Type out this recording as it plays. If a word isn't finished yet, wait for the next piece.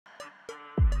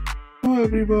Hello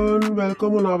everyone,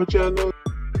 welcome on our channel.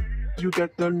 You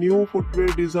get the new footwear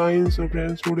designs. So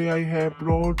friends, today I have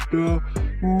brought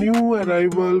new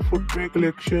arrival footwear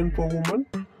collection for women.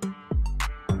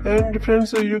 And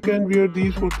friends, you can wear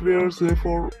these footwears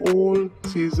for all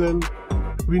season,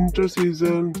 winter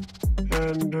season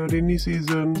and rainy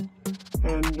season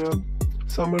and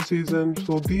summer season.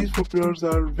 So these footwears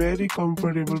are very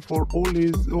comfortable for all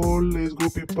age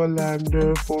group people,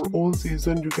 and for all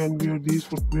season you can wear these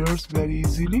footwears very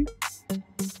easily.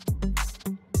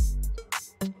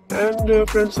 And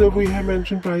friends, we have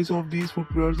mentioned price of these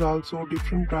footwears, also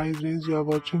different price range you are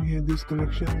watching here this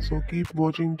collection. So keep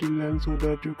watching till end so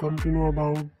that you come to know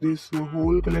about this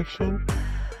whole collection,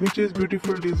 which is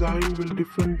beautiful design with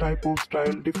different type of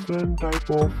style, different type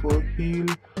of heel.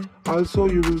 Also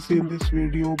you will see in this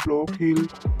video block heel,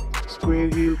 square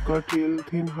heel, cut heel,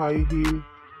 thin high heel,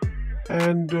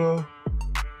 and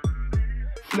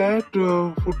flat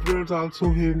footwears also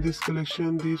here in this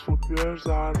collection. These footwears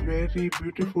are very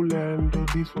beautiful, and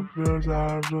these footwears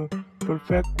are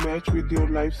perfect match with your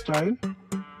lifestyle,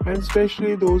 and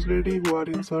especially those ladies who are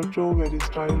in search of very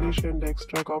stylish and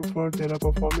extra comfort. They are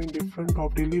performing different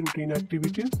of daily routine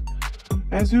activities.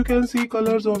 As you can see,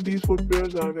 colors of these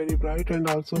footwears are very bright and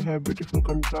also have beautiful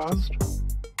contrast.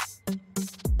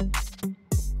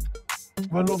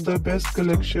 One of the best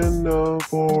collection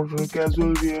for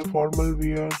casual wear, formal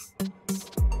wear,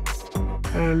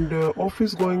 and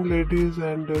office going ladies,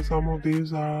 and some of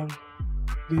these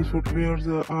footwears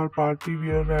are party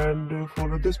wear, and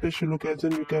for other special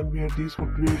occasion you can wear these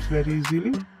footwears very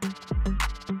easily.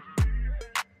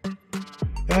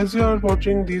 As you are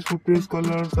watching, these footwears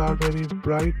colors are very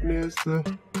brightness,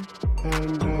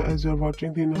 and as you are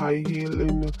watching, thin high heel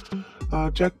in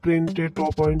check printed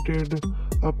top pointed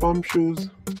pump shoes.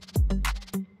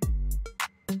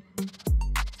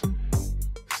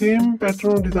 Same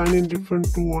pattern design in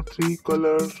different 2 or 3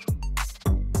 colors.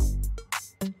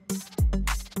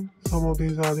 Some of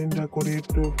these are in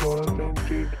decorative floral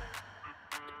printed,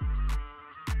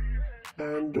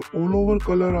 and all over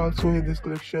color also in this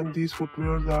collection. These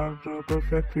footwears are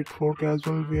perfect fit for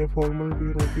casual wear, formal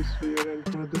wear, office wear, and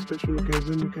for the special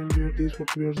occasion you can wear these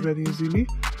footwears very easily.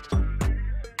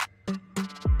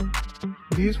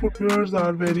 These footwears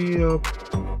are very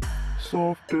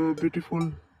soft,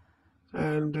 beautiful,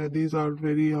 and these are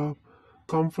very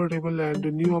comfortable and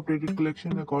new updated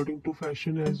collection according to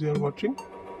fashion, as you are watching.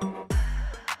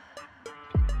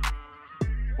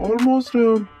 Almost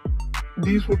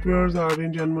these footwears are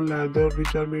in genuine leather,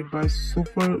 which are made by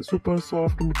super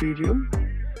soft material.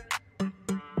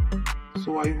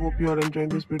 So I hope you are enjoying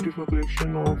this beautiful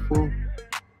collection of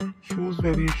shoes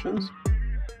variations.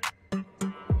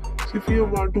 So if you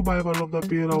want to buy one of the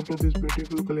pair out of this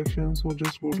beautiful collection, so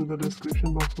just go to the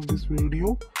description box of this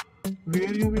video,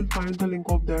 where you will find the link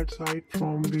of that site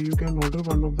from where you can order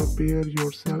one of the pair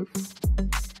yourself.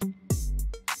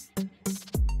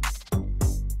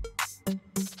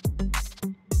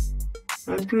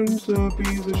 And friends,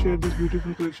 please share this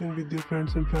beautiful collection with your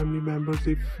friends and family members.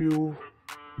 If you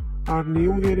are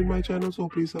new here in my channel, so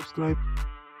please subscribe,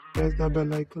 press the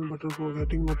bell icon button for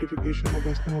getting notification of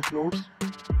best new uploads.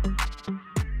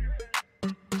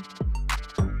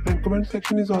 And comment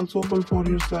section is also open for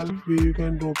yourself, where you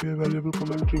can drop your valuable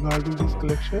comment regarding this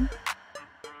collection.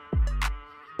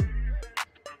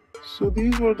 So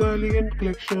these were the elegant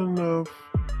collection of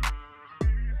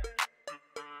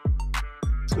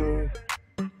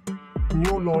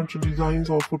new launch designs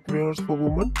of footwears for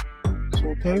women.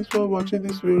 So thanks for watching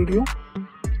this video,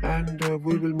 and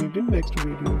we will meet in next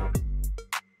video.